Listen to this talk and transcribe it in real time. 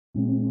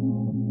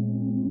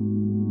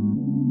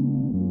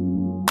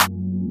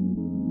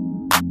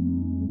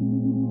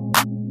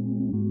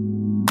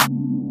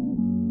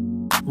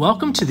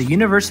Welcome to the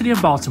University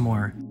of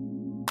Baltimore.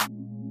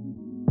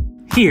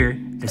 Here,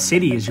 the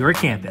city is your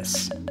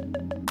campus.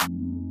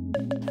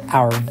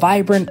 Our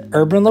vibrant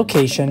urban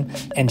location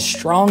and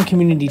strong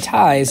community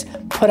ties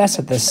put us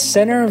at the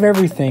center of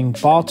everything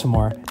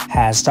Baltimore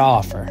has to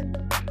offer.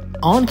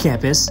 On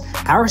campus,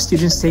 our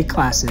students take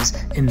classes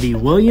in the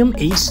William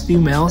H.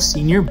 Stumell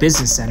Senior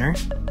Business Center,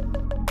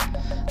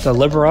 the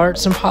Liberal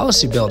Arts and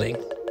Policy Building,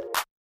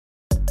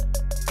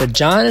 the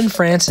John and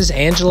Francis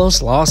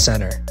Angelos Law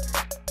Center,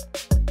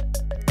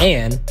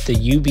 and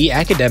the UB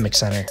Academic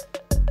Center.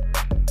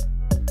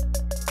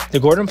 The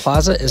Gordon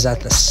Plaza is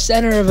at the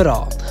center of it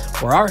all,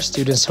 where our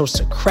students host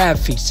a crab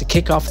feast to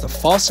kick off the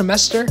fall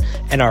semester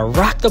and our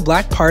Rock the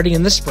Black party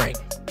in the spring.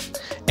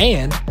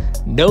 And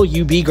no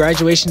UB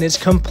graduation is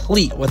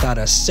complete without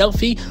a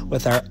selfie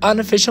with our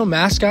unofficial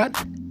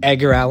mascot,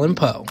 Edgar Allan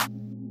Poe.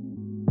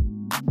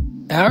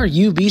 Our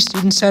UB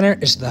Student Center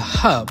is the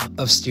hub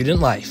of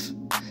student life.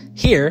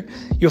 Here,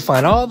 you'll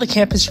find all the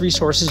campus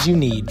resources you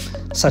need,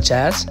 such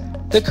as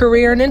the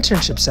Career and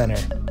Internship Center,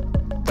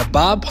 the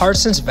Bob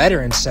Parsons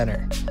Veterans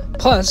Center,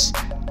 plus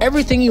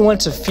everything you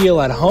want to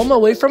feel at home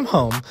away from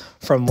home,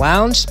 from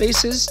lounge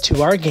spaces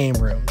to our game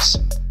rooms.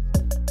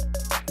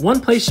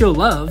 One place you'll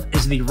love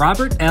is the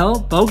Robert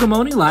L.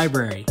 Bogomoni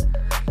Library.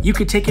 You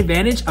could take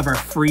advantage of our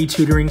free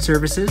tutoring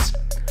services,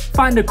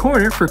 find a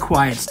corner for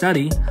quiet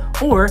study,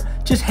 or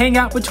just hang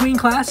out between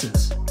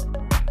classes.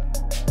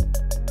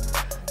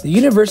 The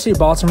University of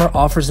Baltimore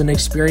offers an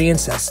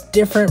experience that's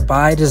different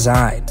by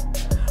design.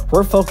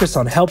 We're focused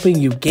on helping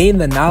you gain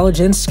the knowledge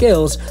and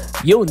skills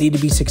you'll need to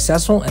be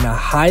successful in a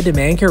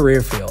high-demand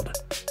career field.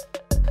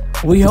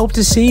 We hope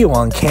to see you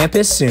on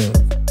campus soon.